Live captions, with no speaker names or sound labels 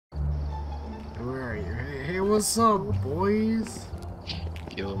Where are you? Hey, what's up, boys?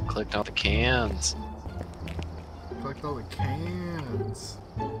 Yo, clicked all the cans. Collect all the cans.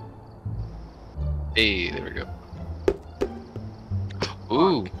 Hey, there we go.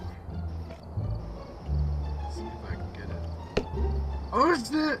 Ooh. Let's see if I can get it. Oh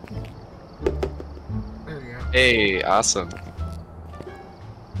shit! There we go. Hey, awesome.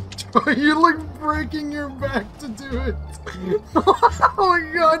 You're like breaking your back to do it. Oh my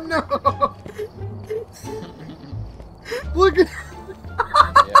god, no! Look at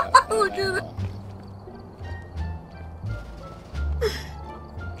look at it.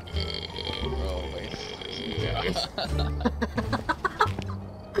 Oh wait. Yeah.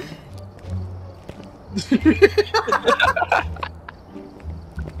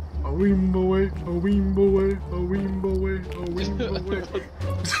 A weembo way, a weembo way, a weembo way, a weembo way.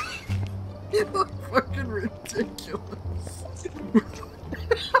 You look fucking ridiculous.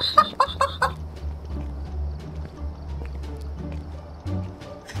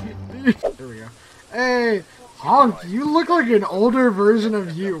 There we go. Hey, Honk, you look like an older version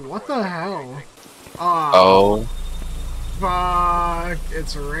of you. What the hell? Oh. Fuck.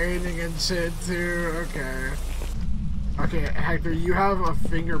 It's raining and shit too. Okay. Okay, Hector, you have a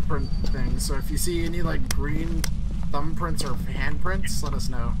fingerprint thing, so if you see any like green thumbprints or handprints, let us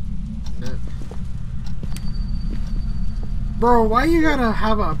know. Bro, why you gotta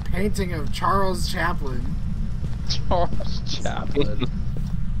have a painting of Charles Chaplin? Charles Chaplin.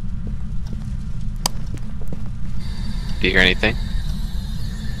 Do you hear anything?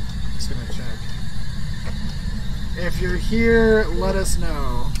 Just gonna check. If you're here, let us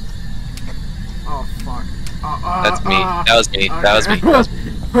know. Oh fuck. That's me. That was me. Okay. That was me. That was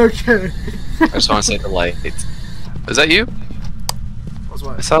me. Okay. I just want to say the light. Was that you? What's I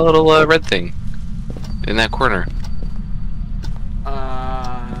what? saw a little red thing in that corner.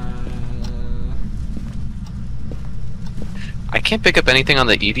 I can't pick up anything on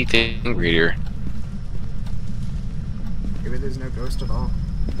the ED thing reader. Maybe there's no ghost at all.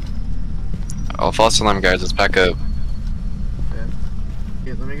 Oh, false alarm, guys. Let's pack up.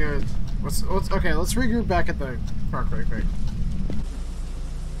 Yeah, let me go. Okay, let's regroup back at the park right quick.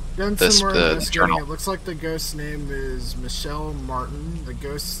 Done some more investigating. journal. It looks like the ghost's name is Michelle Martin. The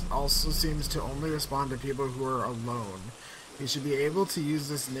ghost also seems to only respond to people who are alone. You should be able to use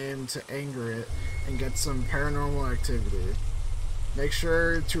this name to anger it and get some paranormal activity. Make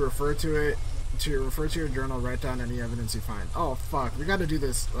sure to refer to your journal, write down any evidence you find. Oh fuck, we gotta do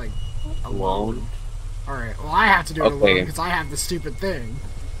this like alone. Alright, well I have to do it alone because I have the stupid thing.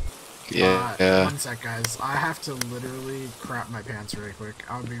 Yeah. One sec, guys. I have to literally crap my pants really quick.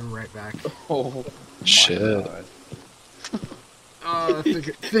 I'll be right back. Oh Shit.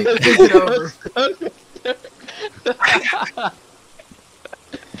 Think it over.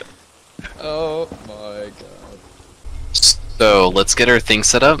 Oh my god. So, let's get our thing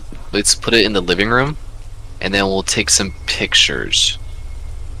set up. Let's put it in the living room. And then we'll take some pictures.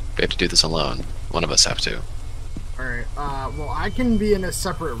 We have to do this alone. One of us have to. Alright, well, I can be in a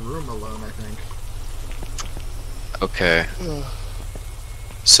separate room alone, I think. Okay.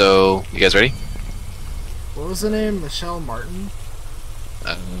 So, you guys ready? What was the name? Michelle Martin?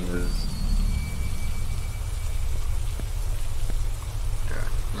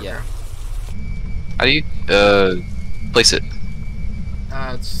 Yeah. How do you, place it?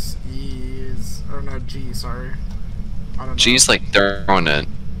 It's E's. Oh no, G, sorry. I don't know. G's like throwing it.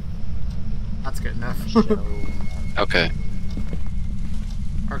 That's good enough. Okay.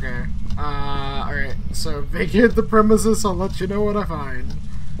 Okay. Alright. So, vacate the premises, I'll let you know what I find.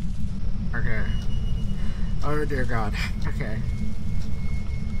 Okay. Oh dear god. Okay.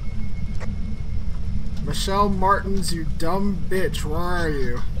 Michelle Martins, you dumb bitch, where are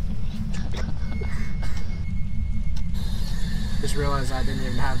you? Just realized I didn't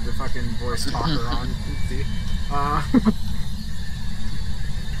even have the fucking voice talker on. Oopsie.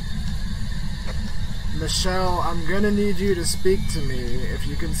 Michelle, I'm gonna need you to speak to me. If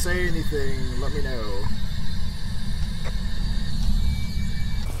you can say anything, let me know.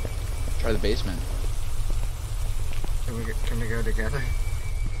 Try the basement. Can we go together?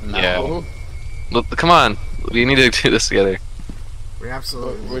 No. Yeah. Look, come on. We need to do this together. We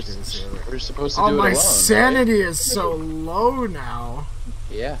absolutely We're need to do this together. We're supposed to Oh, do it my alone, sanity right? is so low now.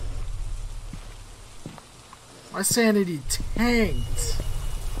 Yeah. My sanity tanked.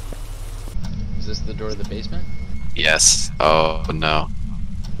 Is this the door to the basement? Yes. Oh, no.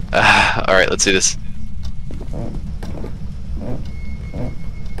 Alright, let's do this.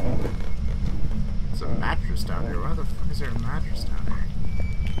 There's a mattress down here. Why the fuck is there a mattress down here?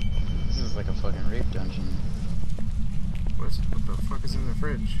 This is like a fucking rape dungeon. What the fuck is in the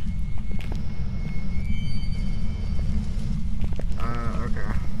fridge?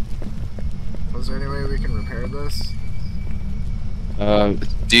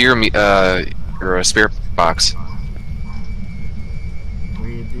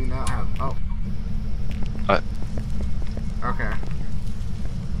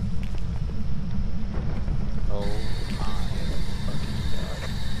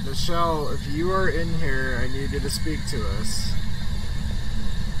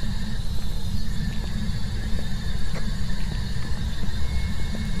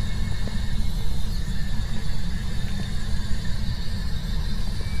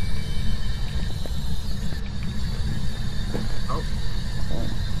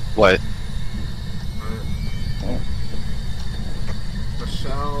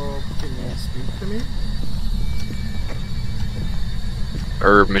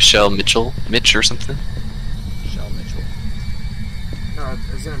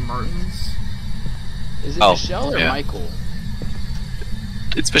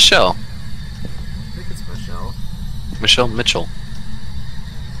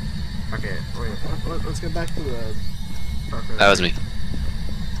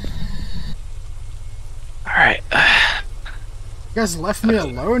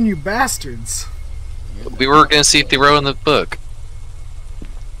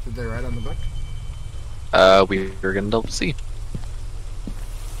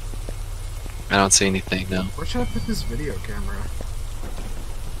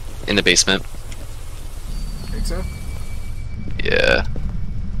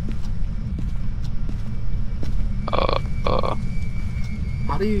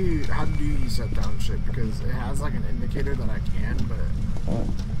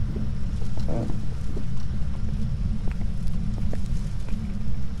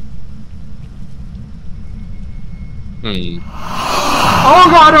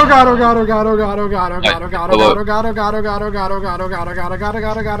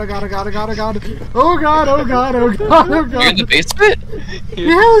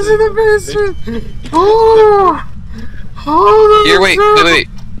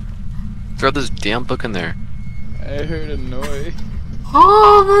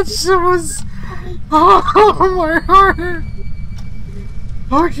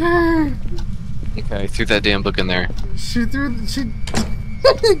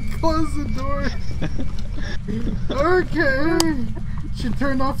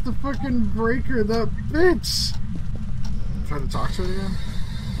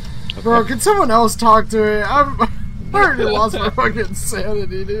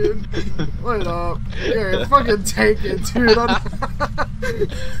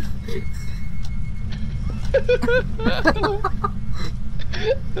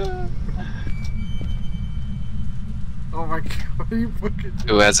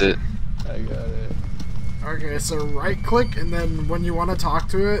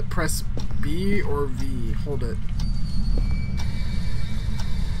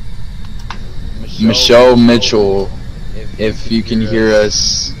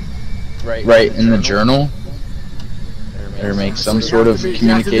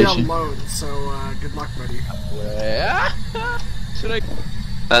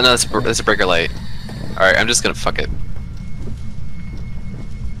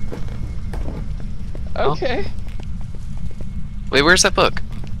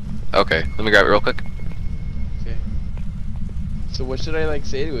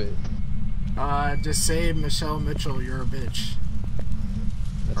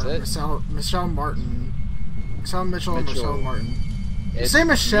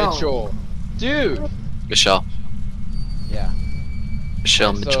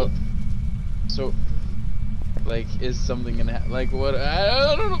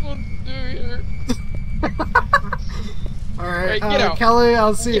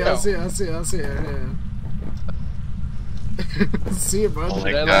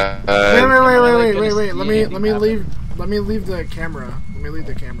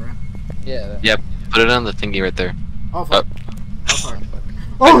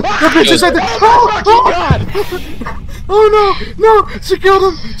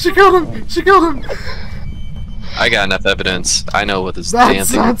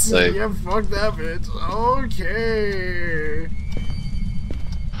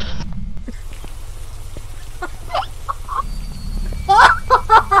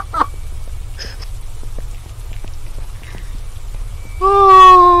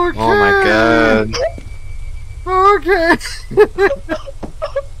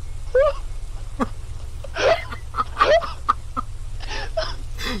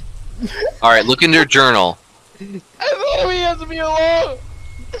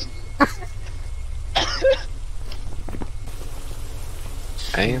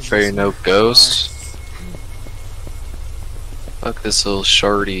 Fuck this little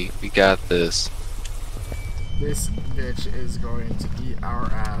shorty. We got this. This bitch is going to eat our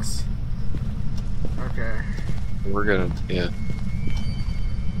ass. Okay. We're gonna, yeah.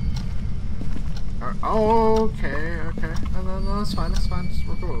 Okay. No, it's fine.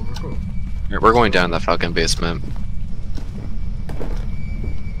 We're cool. We're going down the fucking basement.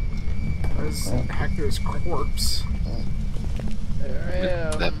 There's Hector's corpse.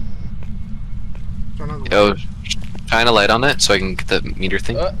 There I am. Yo, shine a light on it so I can get the meter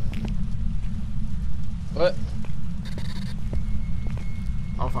thing. What?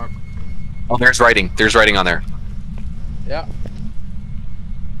 Oh fuck. Oh, there's writing. There's writing on there. Yeah.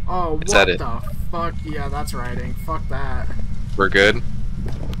 Oh, Is what that it? the fuck? Yeah, that's writing. Fuck that. We're good.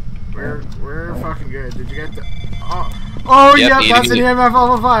 We're fucking good. Did you get the? Oh Yep, yeah, that's an EMF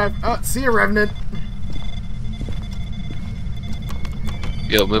level 5. See you, Revenant.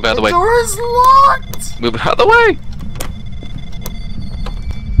 Yo, move out of the way. The door is locked. Move out of the way.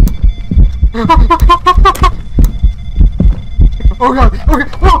 Oh god. Okay.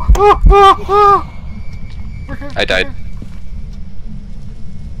 Oh. Okay. I died.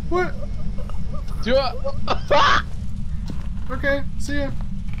 What? Do it. Okay. See ya.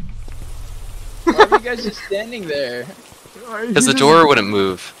 Why are you guys just standing there? Because the door wouldn't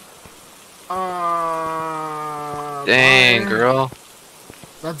move. Dang, Bye. girl.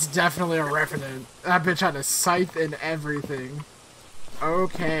 That's definitely a Revenant. That bitch had a scythe and everything.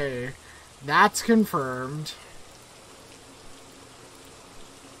 Okay. That's confirmed.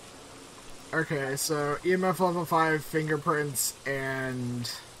 Okay, so EMF level 5, fingerprints, and...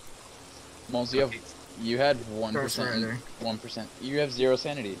 Mons, you had 1%. Ghostwriting. 1%. You have 0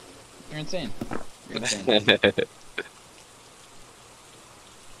 sanity. You're insane. You're insane.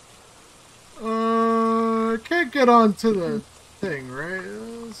 Can't get onto the thing, right?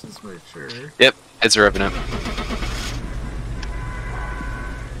 Let's just make sure. Yep, it's a Revenant.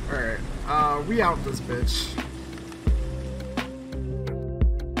 Alright, we out this bitch.